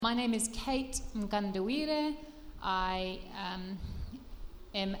My name is Kate Mgandawire. I am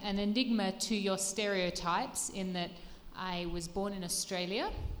an enigma to your stereotypes in that I was born in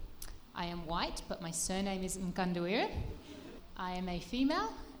Australia. I am white, but my surname is Mgandawire. I am a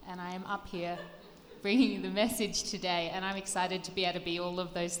female, and I am up here bringing you the message today, and I'm excited to be able to be all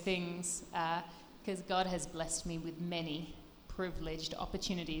of those things because God has blessed me with many privileged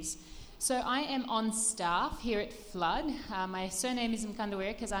opportunities. So I am on staff here at Flood. My surname is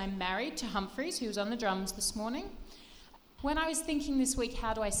Mgandawire because I'm married to Humphreys, who was on the drums this morning. When I was thinking this week,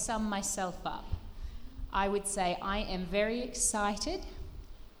 how do I sum myself up? I would say I am very excited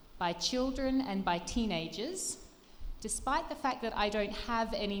by children and by teenagers, despite the fact that I don't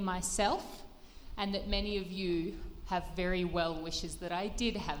have any myself, and that many of you have very well wishes that I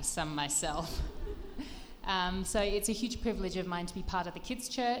did have some myself. So it's a huge privilege of mine to be part of the kids'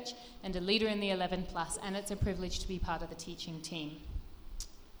 church and a leader in the 11 plus, and it's a privilege to be part of the teaching team.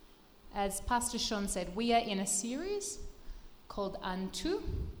 As Pastor Sean said, we are in a series called Unto,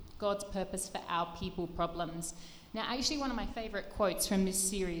 God's Purpose for Our People Problems. Now, actually, one of my favourite quotes from this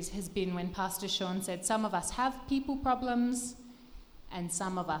series has been when Pastor Sean said, some of us have people problems and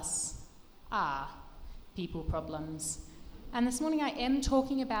some of us are people problems. And this morning I am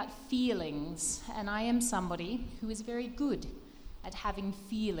talking about feelings, and I am somebody who is very good at having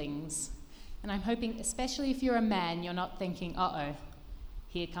feelings. And I'm hoping, especially if you're a man, you're not thinking, uh-oh,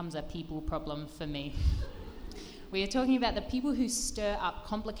 here comes a people problem for me. We are talking about the people who stir up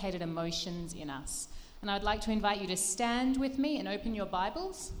complicated emotions in us. And I'd like to invite you to stand with me and open your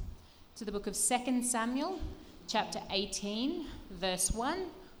Bibles to the book of 2 Samuel, chapter 18, verse 1.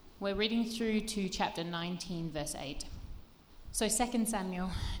 We're reading through to chapter 19, verse 8. So 2 Samuel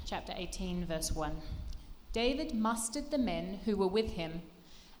chapter 18, verse 1. David mustered the men who were with him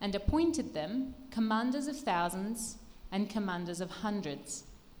and appointed them commanders of thousands and commanders of hundreds.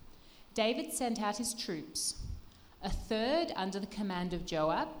 David sent out his troops, a third under the command of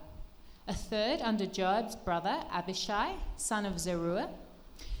Joab, a third under Joab's brother Abishai, son of Zeruiah,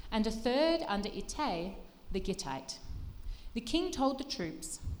 and a third under Ittai the Gittite. The king told the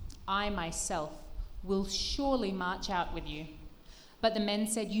troops, I myself will surely march out with you. But the men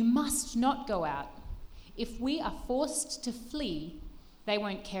said, you must not go out. If we are forced to flee, they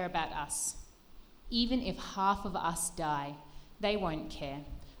won't care about us. Even if half of us die, they won't care.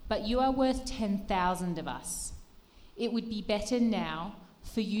 But you are worth 10,000 of us. It would be better now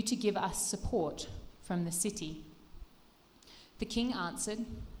for you to give us support from the city. The king answered,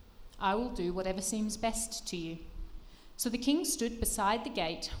 I will do whatever seems best to you. So the king stood beside the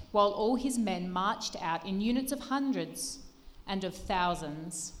gate while all his men marched out in units of hundreds and of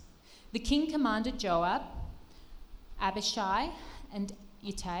thousands. The king commanded Joab, Abishai, and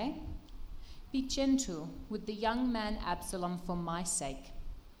Ittai, be gentle with the young man Absalom for my sake.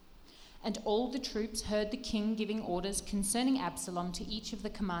 And all the troops heard the king giving orders concerning Absalom to each of the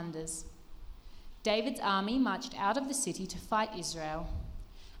commanders. David's army marched out of the city to fight Israel,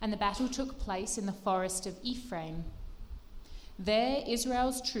 and the battle took place in the forest of Ephraim. There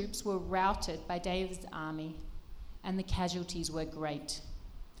Israel's troops were routed by David's army, and the casualties were great,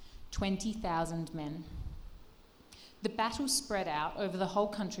 20,000 men. The battle spread out over the whole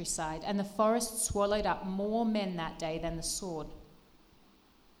countryside, and the forest swallowed up more men that day than the sword.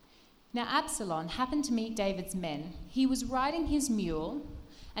 Now Absalom happened to meet David's men. He was riding his mule,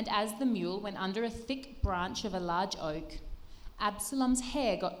 and as the mule went under a thick branch of a large oak, Absalom's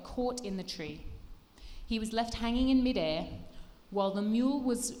hair got caught in the tree. He was left hanging in midair while the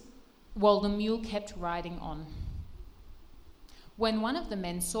mule kept riding on. When one of the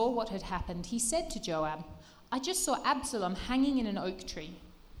men saw what had happened, he said to Joab, I just saw Absalom hanging in an oak tree.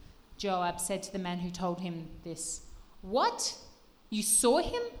 Joab said to the man who told him this, What? You saw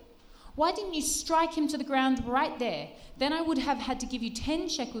him? Why didn't you strike him to the ground right there? Then I would have had to give you 10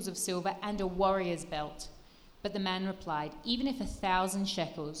 shekels of silver and a warrior's belt. But the man replied, Even if 1,000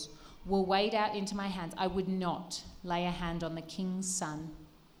 shekels were weighed out into my hands, I would not lay a hand on the king's son.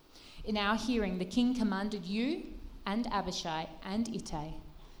 In our hearing, the king commanded you and Abishai and Ittai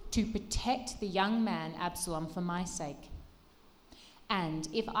to protect the young man Absalom for my sake. And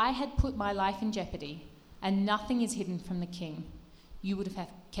if I had put my life in jeopardy, and nothing is hidden from the king, you would have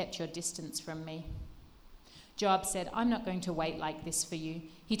kept your distance from me. Joab said, I'm not going to wait like this for you.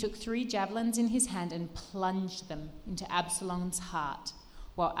 He took 3 javelins in his hand and plunged them into Absalom's heart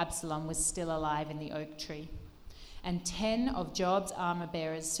while Absalom was still alive in the oak tree. And 10 of Joab's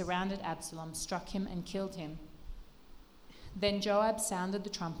armor-bearers surrounded Absalom, struck him and killed him. Then Joab sounded the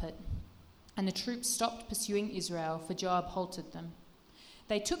trumpet, and the troops stopped pursuing Israel, for Joab halted them.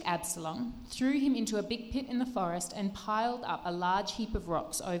 They took Absalom, threw him into a big pit in the forest, and piled up a large heap of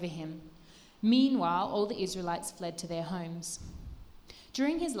rocks over him. Meanwhile, all the Israelites fled to their homes.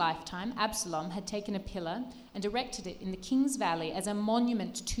 During his lifetime, Absalom had taken a pillar and erected it in the king's valley as a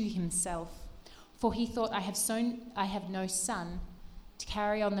monument to himself, for he thought, I have no son to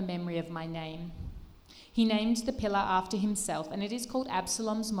carry on the memory of my name. He named the pillar after himself, and it is called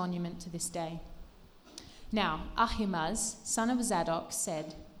Absalom's monument to this day. Now, Ahimaaz, son of Zadok,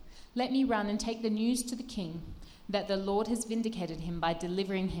 said, Let me run and take the news to the king, that the Lord has vindicated him by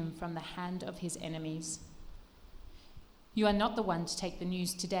delivering him from the hand of his enemies. You are not the one to take the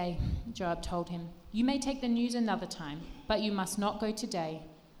news today, Joab told him. You may take the news another time, but you must not go today,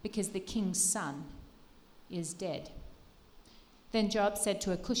 because the king's son is dead. Then Joab said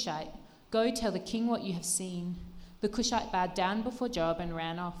to a Cushite, Go tell the king what you have seen. The Cushite bowed down before Joab and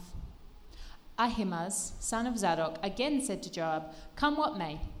ran off. Ahimaaz, son of Zadok, again said to Joab, Come what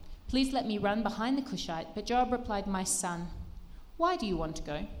may, please let me run behind the Cushite. But Joab replied, My son, why do you want to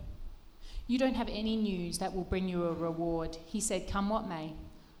go? You don't have any news that will bring you a reward. He said, Come what may,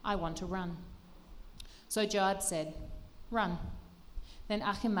 I want to run. So Joab said, Run. Then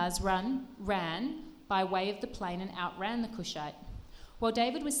Ahimaaz ran by way of the plain and outran the Cushite. While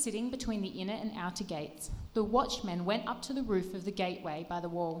David was sitting between the inner and outer gates, the watchman went up to the roof of the gateway by the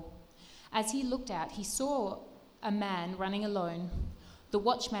wall. As he looked out, he saw a man running alone. The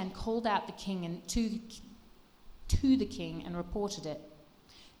watchman called out the king to the king and reported it.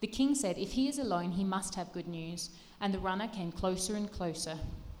 The king said, If he is alone, he must have good news. And the runner came closer and closer.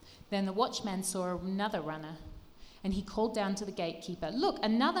 Then the watchman saw another runner, and he called down to the gatekeeper, Look,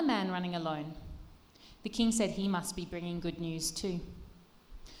 another man running alone. The king said, He must be bringing good news too.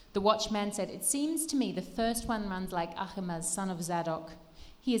 The watchman said, It seems to me the first one runs like Ahimaaz, son of Zadok.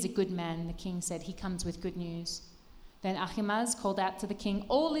 He is a good man, the king said. He comes with good news. Then Ahimaaz called out to the king,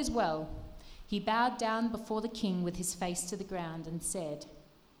 All is well. He bowed down before the king with his face to the ground and said,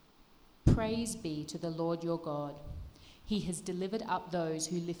 Praise be to the Lord your God. He has delivered up those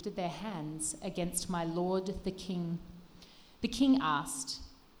who lifted their hands against my lord the king. The king asked,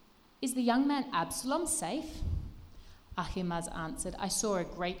 Is the young man Absalom safe? Ahimaaz answered, I saw a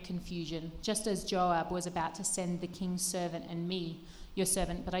great confusion, just as Joab was about to send the king's servant and me, your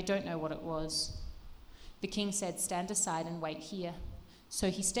servant, but I don't know what it was. The king said, Stand aside and wait here. So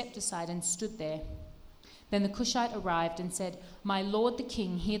he stepped aside and stood there. Then the Cushite arrived and said, My lord the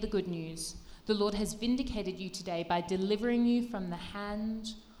king, hear the good news. The Lord has vindicated you today by delivering you from the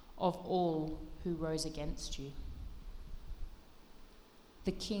hand of all who rose against you.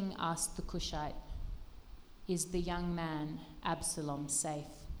 The king asked the Cushite, Is the young man Absalom safe?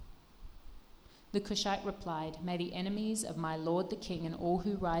 The Cushite replied, May the enemies of my lord the king and all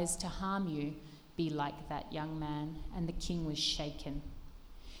who rise to harm you be like that young man. And the king was shaken.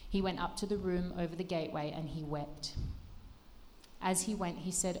 He went up to the room over the gateway and he wept. As he went,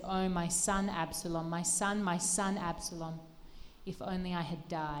 he said, Oh, my son Absalom, my son Absalom, if only I had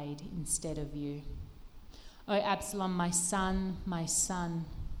died instead of you. Oh, Absalom, my son, my son.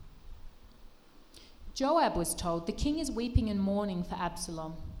 Joab was told, The king is weeping and mourning for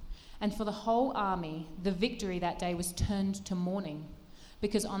Absalom. And for the whole army, the victory that day was turned to mourning,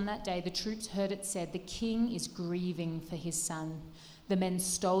 because on that day the troops heard it said, The king is grieving for his son. The men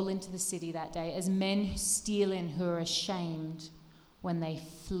stole into the city that day, as men who steal in who are ashamed when they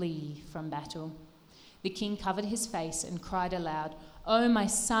flee from battle. The king covered his face and cried aloud, Oh, my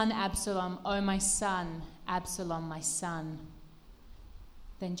son Absalom, oh, my son Absalom, my son.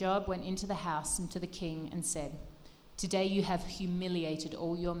 Then Joab went into the house and to the king and said, Today you have humiliated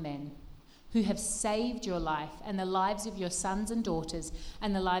all your men, who have saved your life and the lives of your sons and daughters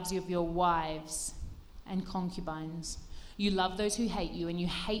and the lives of your wives and concubines. You love those who hate you, and you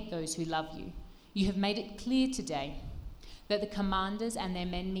hate those who love you. You have made it clear today that the commanders and their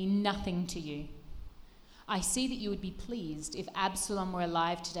men mean nothing to you. I see that you would be pleased if Absalom were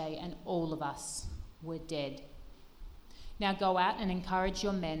alive today and all of us were dead. Now go out and encourage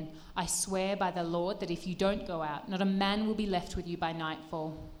your men. I swear by the Lord that if you don't go out, not a man will be left with you by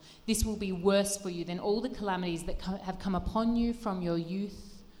nightfall. This will be worse for you than all the calamities that have come upon you from your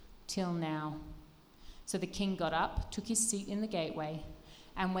youth till now. So the king got up, took his seat in the gateway,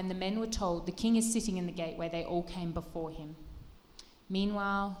 and when the men were told, The king is sitting in the gateway, they all came before him.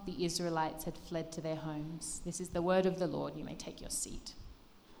 Meanwhile, the Israelites had fled to their homes. This is the word of the Lord. You may take your seat.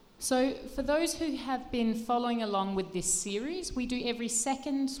 So for those who have been following along with this series, we do every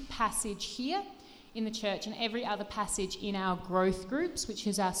second passage here in the church and every other passage in our growth groups, which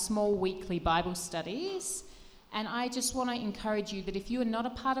is our small weekly Bible studies. And I just want to encourage you that if you are not a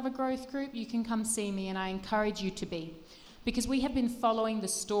part of a growth group, you can come see me, and I encourage you to be. because we have been following the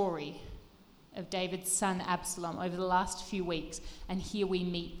story of David's son Absalom over the last few weeks, and here we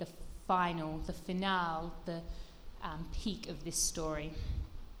meet the finale, the peak of this story.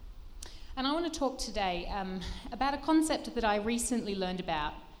 And I want to talk today about a concept that I recently learned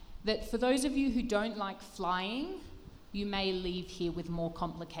about, that for those of you who don't like flying, you may leave here with more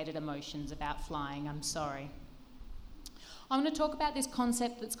complicated emotions about flying. I'm sorry. I want to talk about this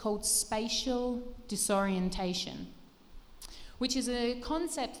concept that's called spatial disorientation, which is a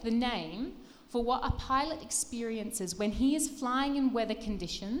concept, the name, for what a pilot experiences when he is flying in weather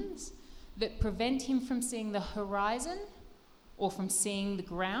conditions that prevent him from seeing the horizon or from seeing the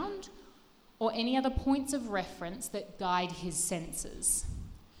ground or any other points of reference that guide his senses.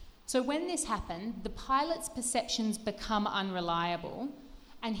 So when this happened, the pilot's perceptions become unreliable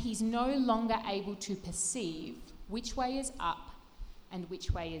and he's no longer able to perceive which way is up and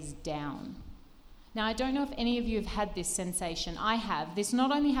which way is down. Now, I don't know if any of you have had this sensation. I have. This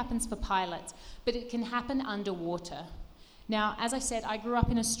not only happens for pilots, but it can happen underwater. Now, as I said, I grew up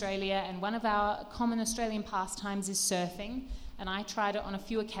in Australia, and one of our common Australian pastimes is surfing, and I tried it on a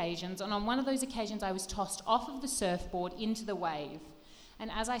few occasions. And on one of those occasions, I was tossed off of the surfboard into the wave. And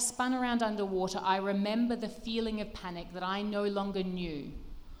as I spun around underwater, I remember the feeling of panic that I no longer knew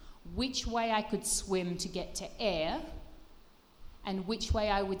which way I could swim to get to air and which way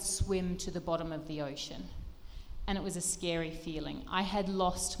I would swim to the bottom of the ocean. And it was a scary feeling. I had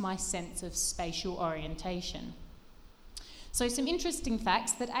lost my sense of spatial orientation. So some interesting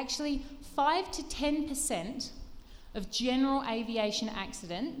facts that actually 5 to 10% of general aviation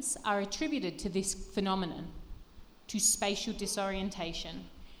accidents are attributed to this phenomenon, to spatial disorientation.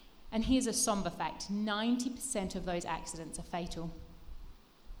 And here's a somber fact: 90% of those accidents are fatal.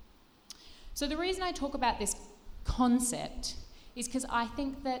 So the reason I talk about this concept is because I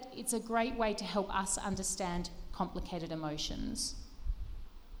think that it's a great way to help us understand complicated emotions.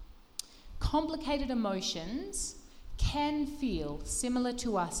 Complicated emotions can feel similar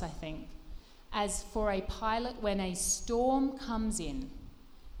to us, I think, as for a pilot when a storm comes in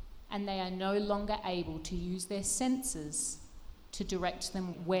and they are no longer able to use their senses to direct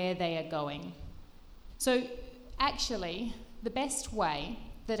them where they are going. So actually, the best way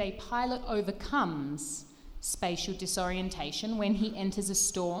that a pilot overcomes spatial disorientation when he enters a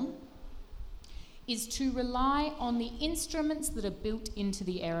storm is to rely on the instruments that are built into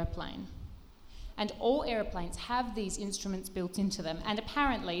the aeroplane. And all airplanes have these instruments built into them. And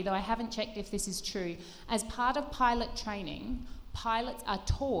apparently, though I haven't checked if this is true, as part of pilot training, pilots are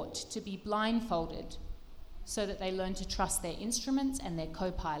taught to be blindfolded so that they learn to trust their instruments and their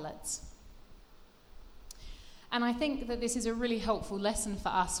co-pilots. And I think that this is a really helpful lesson for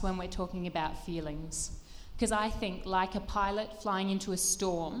us when we're talking about feelings. Because I think, like a pilot flying into a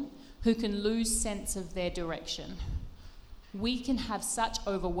storm who can lose sense of their direction, we can have such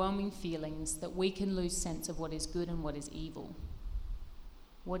overwhelming feelings that we can lose sense of what is good and what is evil,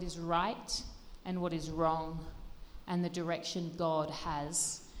 what is right and what is wrong, and the direction God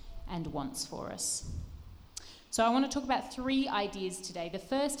has and wants for us. So I want to talk about 3 ideas today. The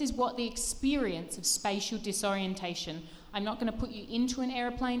first is what the experience of spatial disorientation. I'm not going to put you into an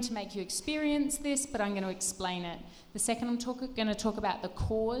airplane to make you experience this, but I'm going to explain it. The second, I'm going to talk about the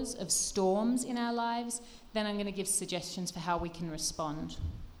cause of storms in our lives. Then I'm going to give suggestions for how we can respond.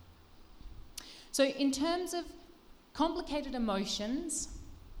 So in terms of complicated emotions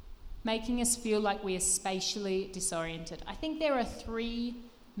making us feel like we are spatially disoriented, I think there are 3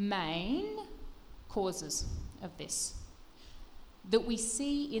 main causes of this that we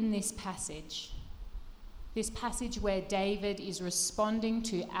see in this passage where David is responding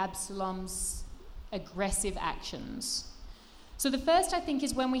to Absalom's aggressive actions. So the first, I think,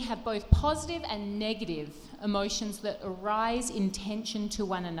 is when we have both positive and negative emotions that arise in tension to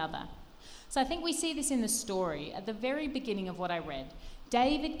one another. So I think we see this in the story. At the very beginning of what I read,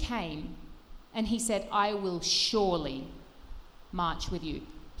 David came and he said, "I will surely march with you."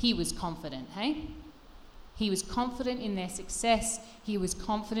 He was confident, hey? He was confident in their success. He was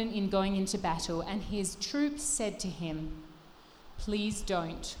confident in going into battle. And his troops said to him, "Please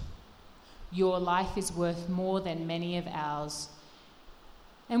don't. Your life is worth more than many of ours."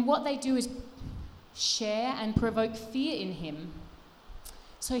 And what they do is share and provoke fear in him.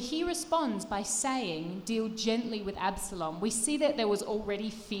 So he responds by saying, "Deal gently with Absalom." We see that there was already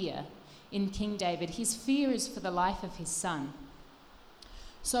fear in King David. His fear is for the life of his son.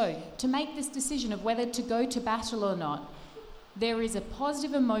 So, to make this decision of whether to go to battle or not, there is a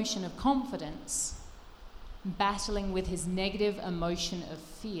positive emotion of confidence battling with his negative emotion of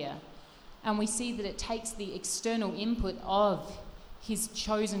fear. And we see that it takes the external input of his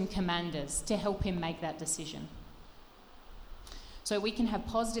chosen commanders to help him make that decision. So we can have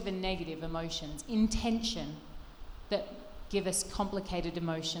positive and negative emotions in tension that give us complicated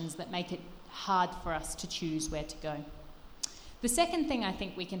emotions that make it hard for us to choose where to go. The second thing I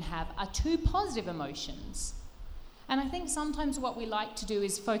think we can have are two positive emotions. And I think sometimes what we like to do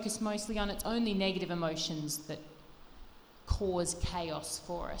is focus mostly on it's only negative emotions that cause chaos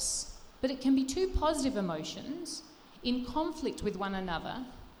for us. But it can be two positive emotions in conflict with one another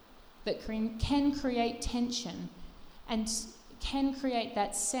that can create tension and can create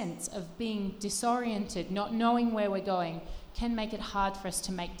that sense of being disoriented, not knowing where we're going, can make it hard for us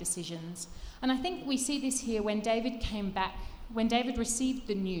to make decisions. And I think we see this here when David came back, when David received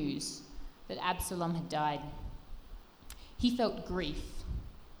the news that Absalom had died. He felt grief.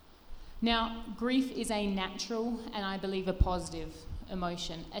 Now, grief is a natural and I believe a positive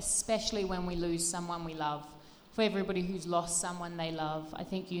emotion, especially when we lose someone we love. For everybody who's lost someone they love, I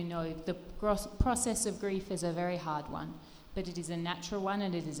think you know the process of grief is a very hard one, but it is a natural one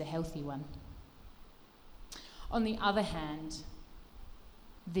and it is a healthy one. On the other hand,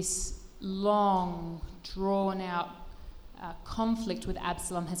 this long, drawn-out conflict with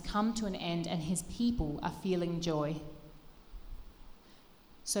Absalom has come to an end and his people are feeling joy.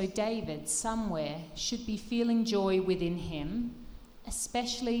 So David, somewhere, should be feeling joy within him,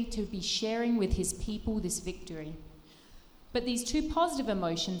 especially to be sharing with his people this victory. But these two positive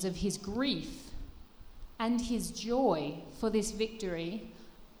emotions of his grief and his joy for this victory,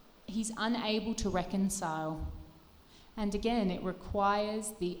 he's unable to reconcile. And again, it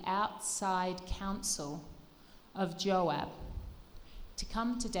requires the outside counsel of Joab to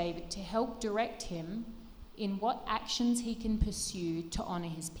come to David to help direct him in what actions he can pursue to honour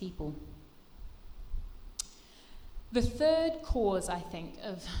his people. The third cause, I think,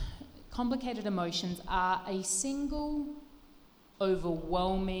 of complicated emotions are a single,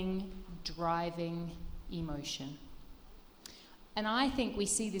 overwhelming, driving emotion. And I think we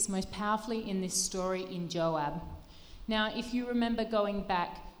see this most powerfully in this story in Joab. Now, if you remember going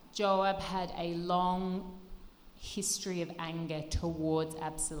back, Joab had a long history of anger towards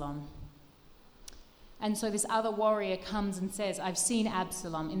Absalom. And so this other warrior comes and says, I've seen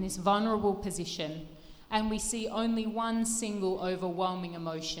Absalom in this vulnerable position, and we see only one single overwhelming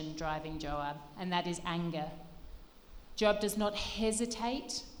emotion driving Joab, and that is anger. Joab does not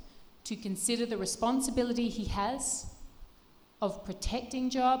hesitate to consider the responsibility he has of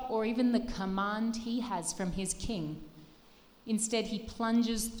protecting Joab or even the command he has from his king. Instead, he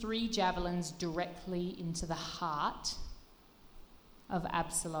plunges 3 javelins directly into the heart of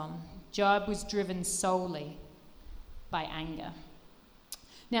Absalom. Joab was driven solely by anger.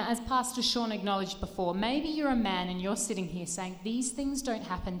 Now, as Pastor Sean acknowledged before, maybe you're a man and you're sitting here saying, these things don't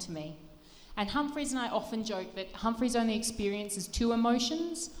happen to me. And Humphreys and I often joke that Humphreys only experiences 2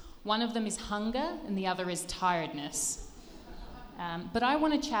 emotions. One of them is hunger and the other is tiredness. But I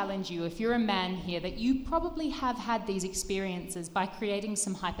want to challenge you, if you're a man here, that you probably have had these experiences by creating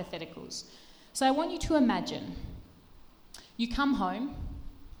some hypotheticals. So I want you to imagine you come home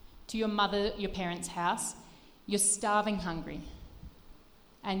to your parents' house, you're starving hungry,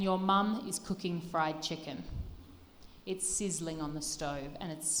 and your mum is cooking fried chicken. It's sizzling on the stove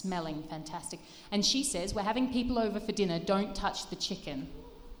and it's smelling fantastic. And she says, we're having people over for dinner, don't touch the chicken.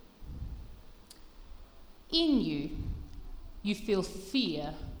 In you feel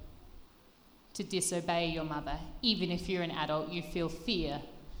fear to disobey your mother. Even if you're an adult, you feel fear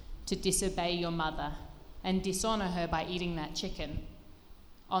to disobey your mother and dishonour her by eating that chicken.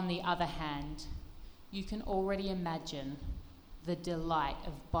 On the other hand, you can already imagine the delight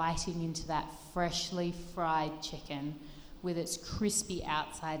of biting into that freshly fried chicken with its crispy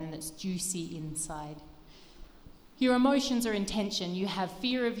outside and its juicy inside. Your emotions are in tension. You have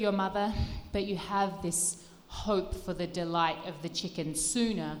fear of your mother, but you have this hope for the delight of the chicken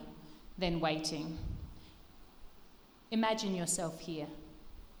sooner than waiting. Imagine yourself here,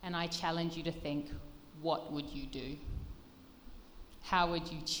 and I challenge you to think, what would you do? How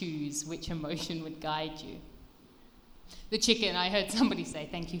would you choose which emotion would guide you? The chicken, I heard somebody say,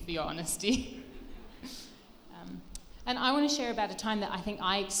 thank you for your honesty. And I want to share about a time that I think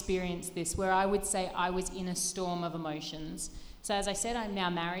I experienced this, where I would say I was in a storm of emotions. So as I said, I'm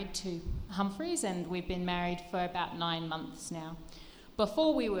now married to Humphreys, and we've been married for about 9 months now.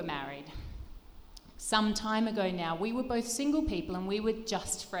 Before we were married, some time ago now, we were both single people and we were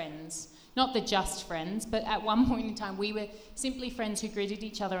just friends. Not the just friends, but at one point in time, we were simply friends who greeted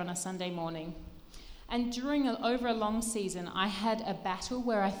each other on a Sunday morning. And over a long season, I had a battle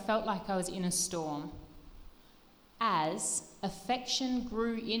where I felt like I was in a storm, as affection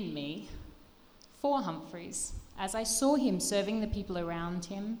grew in me for Humphreys, as I saw him serving the people around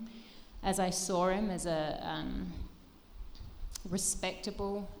him, as I saw him as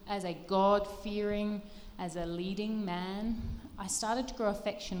respectable, as a God-fearing, as a leading man, I started to grow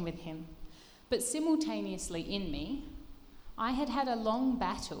affection with him. But simultaneously in me, I had had a long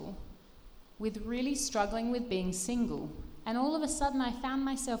battle with really struggling with being single. And all of a sudden I found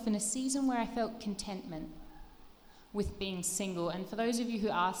myself in a season where I felt contentment with being single. And for those of you who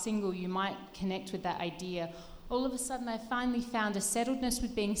are single, you might connect with that idea. All of a sudden I finally found a settledness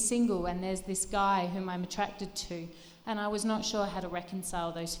with being single, and there's this guy whom I'm attracted to, and I was not sure how to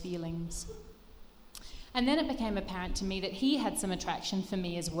reconcile those feelings. And then it became apparent to me that he had some attraction for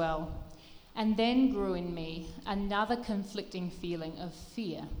me as well. And then grew in me another conflicting feeling of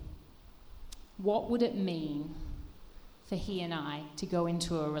fear. What would it mean for he and I to go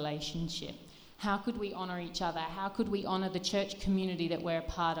into a relationship? How could we honour each other? How could we honour the church community that we're a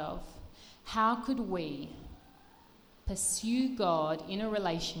part of? How could we pursue God in a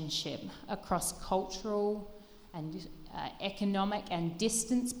relationship across cultural and economic and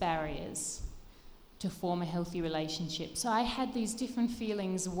distance barriers to form a healthy relationship? So I had these different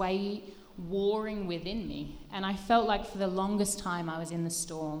feelings warring within me, and I felt like for the longest time I was in the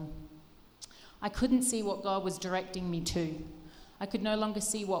storm. I couldn't see what God was directing me to. I could no longer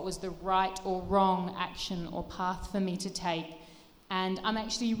see what was the right or wrong action or path for me to take. And I'm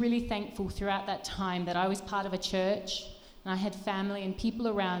actually really thankful throughout that time that I was part of a church, and I had family and people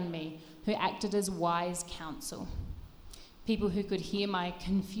around me who acted as wise counsel. People who could hear my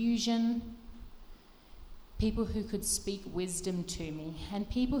confusion, people who could speak wisdom to me, and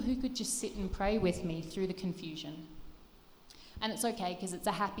people who could just sit and pray with me through the confusion. And it's okay, because it's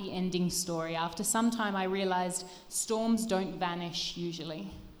a happy ending story. After some time I realised storms don't vanish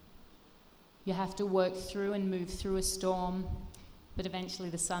usually. You have to work through and move through a storm, but eventually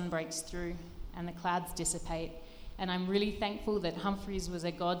the sun breaks through and the clouds dissipate. And I'm really thankful that Humphreys was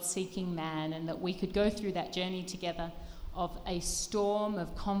a God-seeking man, and that we could go through that journey together of a storm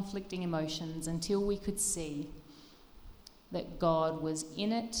of conflicting emotions until we could see that God was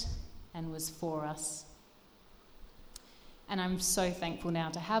in it and was for us. And I'm so thankful now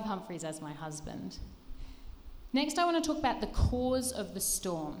to have Humphreys as my husband. Next, I want to talk about the cause of the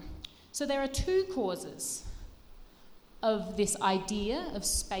storm. So there are two causes of this idea of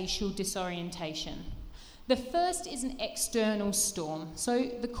spatial disorientation. The first is an external storm. So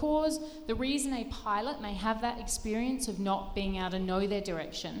the reason a pilot may have that experience of not being able to know their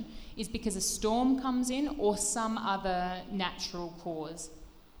direction is because a storm comes in or some other natural cause,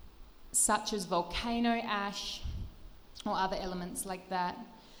 such as volcano ash or other elements like that.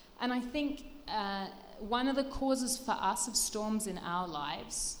 And I think one of the causes for us of storms in our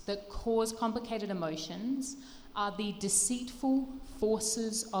lives that cause complicated emotions are the deceitful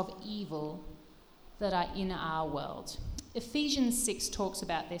forces of evil that are in our world. Ephesians 6 talks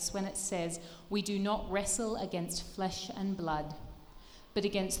about this when it says, "We do not wrestle against flesh and blood, but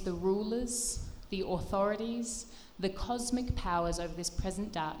against the rulers, the authorities, the cosmic powers over this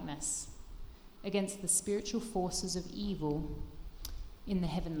present darkness, against the spiritual forces of evil in the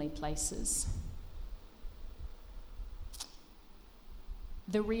heavenly places."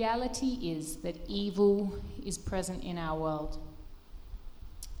 The reality is that evil is present in our world,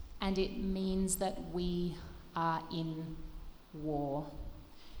 and it means that we are in war.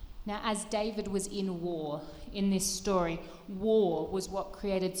 Now, as David was in war in this story, war was what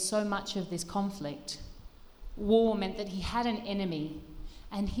created so much of this conflict. War meant that he had an enemy,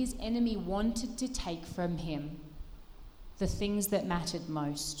 and his enemy wanted to take from him the things that mattered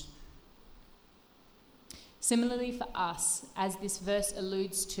most. Similarly for us, as this verse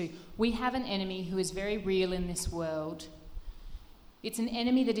alludes to, we have an enemy who is very real in this world. It's an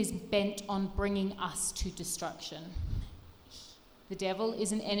enemy that is bent on bringing us to destruction. The devil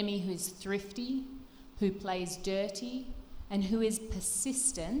is an enemy who is thrifty, who plays dirty, and who is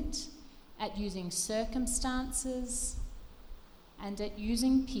persistent at using circumstances and at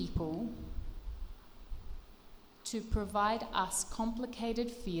using people to provide us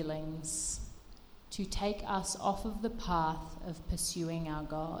complicated feelings, to take us off of the path of pursuing our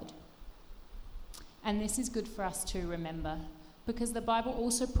God. And this is good for us to remember, because the Bible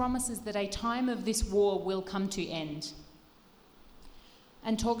also promises that a time of this war will come to end,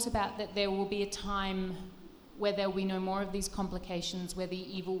 and talks about that there will be a time where there will be no more of these complications, where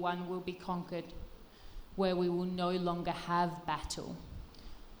the evil one will be conquered, where we will no longer have battle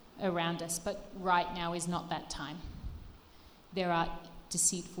around us. But right now is not that time. There are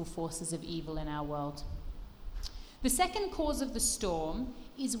deceitful forces of evil in our world. The second cause of the storm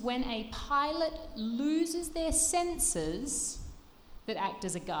is when a pilot loses their senses that act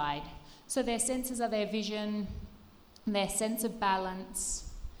as a guide. So their senses are their vision, their sense of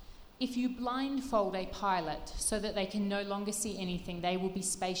balance. If you blindfold a pilot so that they can no longer see anything, they will be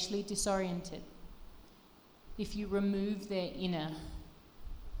spatially disoriented. If you remove their inner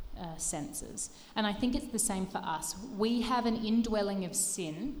senses. And I think it's the same for us. We have an indwelling of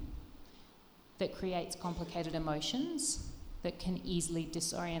sin that creates complicated emotions that can easily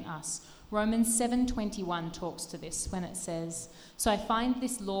disorient us. Romans 7:21 talks to this when it says, "So I find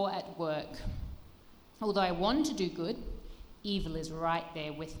this law at work. Although I want to do good, evil is right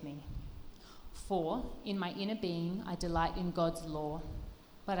there with me. For in my inner being I delight in God's law,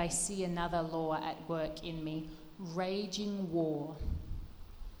 but I see another law at work in me, raging war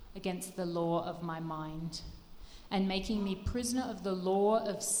against the law of my mind, and making me prisoner of the law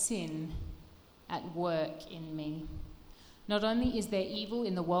of sin at work in me. Not only is there evil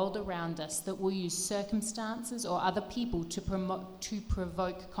in the world around us that will use circumstances or other people to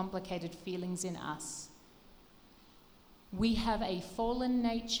provoke complicated feelings in us. We have a fallen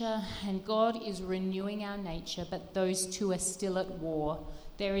nature, and God is renewing our nature, but those two are still at war.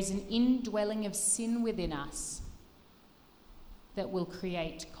 There is an indwelling of sin within us that will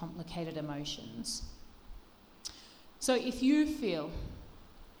create complicated emotions. So if you feel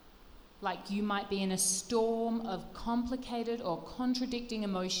like you might be in a storm of complicated or contradicting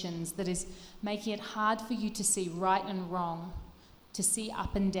emotions that is making it hard for you to see right and wrong, to see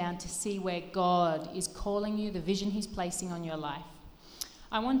up and down, to see where God is calling you, the vision he's placing on your life,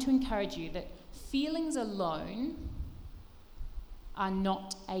 I want to encourage you that feelings alone are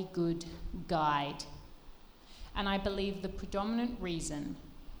not a good guide. And I believe the predominant reason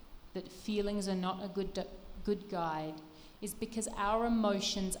that feelings are not a good guide is because our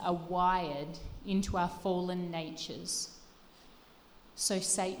emotions are wired into our fallen natures. So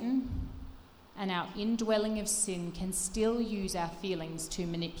Satan and our indwelling of sin can still use our feelings to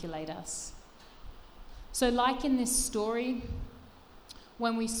manipulate us. So like in this story,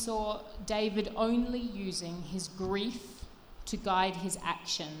 when we saw David only using his grief to guide his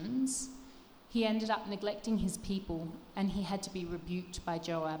actions, he ended up neglecting his people, and he had to be rebuked by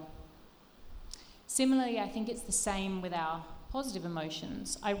Joab. Similarly, I think it's the same with our positive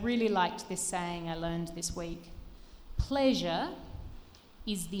emotions. I really liked this saying I learned this week. Pleasure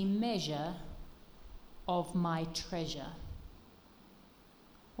is the measure of my treasure.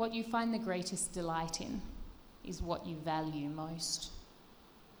 What you find the greatest delight in is what you value most.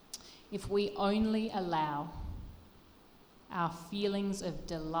 If we only allow our feelings of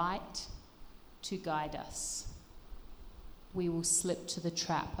delight to guide us, we will slip to the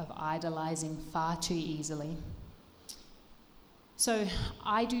trap of idolizing far too easily. So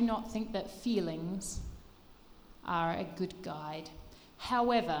I do not think that feelings are a good guide.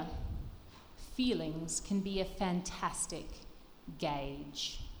 However, feelings can be a fantastic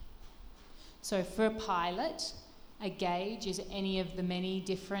gauge. So for a pilot, a gauge is any of the many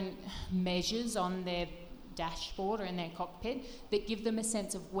different measures on their dashboard or in their cockpit that give them a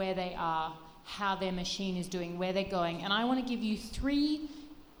sense of where they are, how their machine is doing, where they're going. And I want to give you 3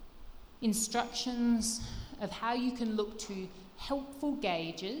 instructions of how you can look to helpful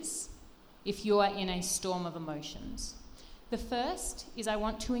gauges if you are in a storm of emotions. The first is I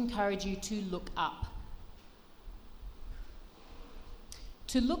want to encourage you to look up.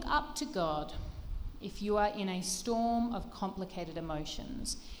 To look up to God if you are in a storm of complicated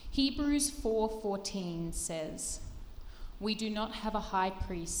emotions. Hebrews 4:14 says, "We do not have a high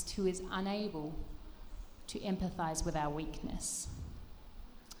priest who is unable to empathize with our weakness."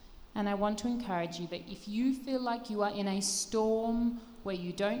 And I want to encourage you that if you feel like you are in a storm where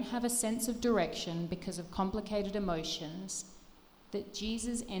you don't have a sense of direction because of complicated emotions, that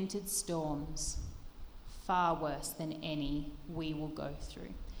Jesus entered storms far worse than any we will go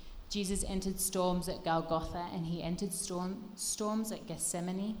through. Jesus entered storms at Golgotha, and he entered storms at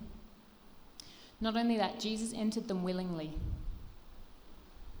Gethsemane. Not only that, Jesus entered them willingly.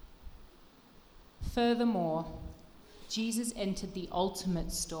 Furthermore, Jesus entered the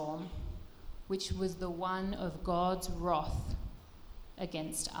ultimate storm, which was the one of God's wrath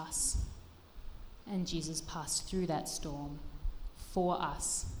against us. And Jesus passed through that storm for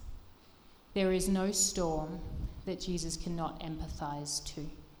us. There is no storm that Jesus cannot empathize to.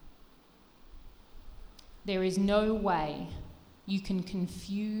 There is no way you can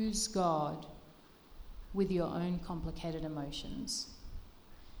confuse God with your own complicated emotions,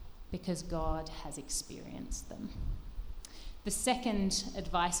 because God has experienced them. The second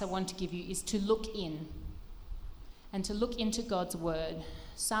advice I want to give you is to look in and to look into God's word.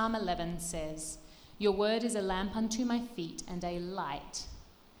 Psalm 11 says, "Your word is a lamp unto my feet and a light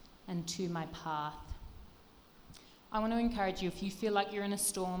unto my path." I want to encourage you, if you feel like you're in a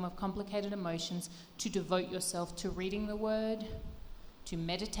storm of complicated emotions, to devote yourself to reading the word, to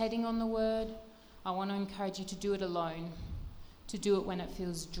meditating on the word. I want to encourage you to do it alone, to do it when it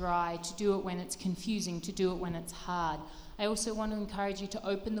feels dry, to do it when it's confusing, to do it when it's hard. I also want to encourage you to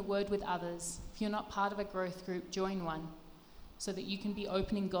open the word with others. If you're not part of a growth group, join one so that you can be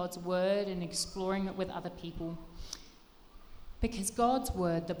opening God's word and exploring it with other people. Because God's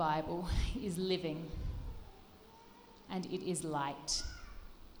word, the Bible, is living and it is light.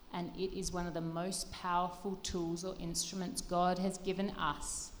 And it is one of the most powerful tools or instruments God has given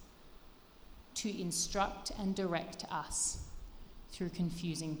us to instruct and direct us through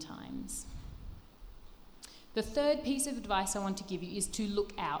confusing times. The third piece of advice I want to give you is to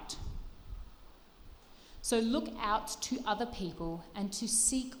look out. So look out to other people and to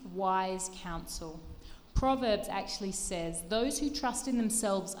seek wise counsel. Proverbs actually says, those who trust in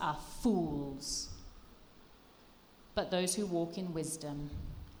themselves are fools, but those who walk in wisdom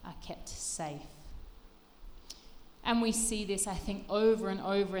are kept safe. And we see this, I think, over and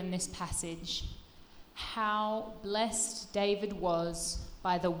over in this passage, how blessed David was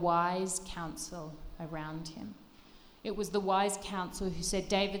by the wise counsel around him. It was the wise counsel who said,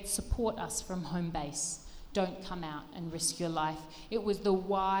 David, support us from home base. Don't come out and risk your life. It was the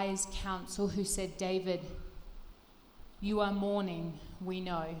wise counsel who said, David, you are mourning, we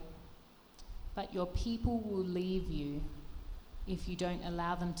know, but your people will leave you if you don't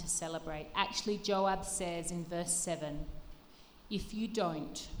allow them to celebrate. Actually, Joab says in verse 7, if you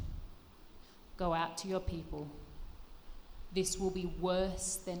don't go out to your people, this will be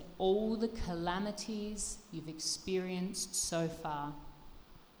worse than all the calamities you've experienced so far.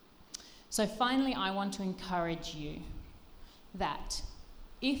 So finally, I want to encourage you that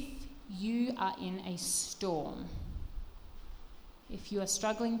if you are in a storm, if you are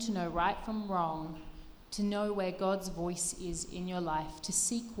struggling to know right from wrong, to know where God's voice is in your life, to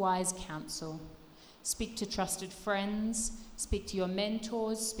seek wise counsel, speak to trusted friends, speak to your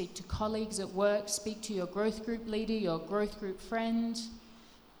mentors, speak to colleagues at work, speak to your growth group leader, your growth group friend,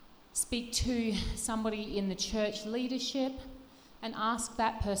 speak to somebody in the church leadership, and ask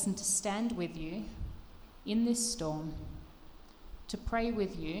that person to stand with you in this storm, to pray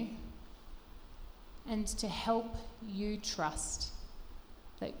with you, and to help you trust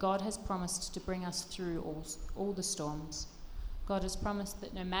that God has promised to bring us through all the storms. God has promised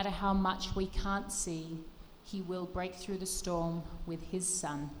that no matter how much we can't see, he will break through the storm with his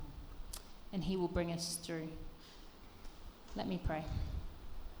Son, and he will bring us through. Let me pray.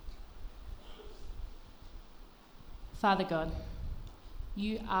 Father God,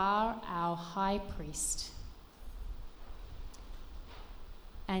 you are our high priest,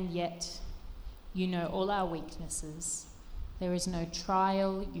 and yet you know all our weaknesses. There is no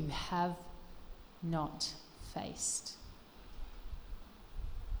trial you have not faced.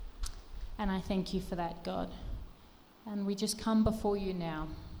 And I thank you for that, God. And we just come before you now.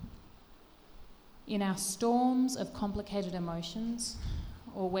 In our storms of complicated emotions,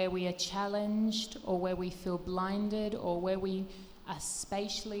 or where we are challenged, or where we feel blinded, or where we are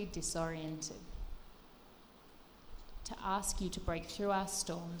spatially disoriented, to ask you to break through our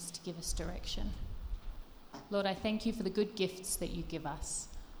storms, to give us direction. Lord, I thank you for the good gifts that you give us,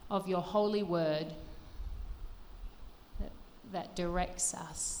 of your holy word that directs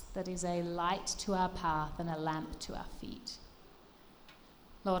us, that is a light to our path and a lamp to our feet.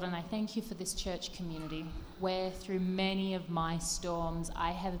 Lord, and I thank you for this church community, where through many of my storms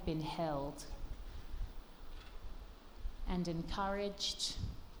I have been held and encouraged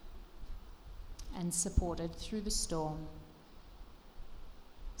and supported through the storm,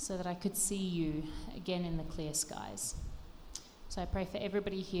 so that I could see you again in the clear skies. So I pray for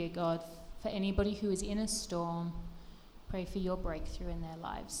everybody here, God, for anybody who is in a storm, pray for your breakthrough in their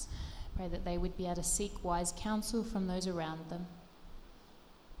lives. Pray that they would be able to seek wise counsel from those around them.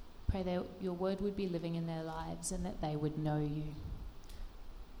 Pray that your word would be living in their lives and that they would know you.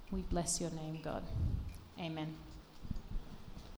 We bless your name, God. Amen.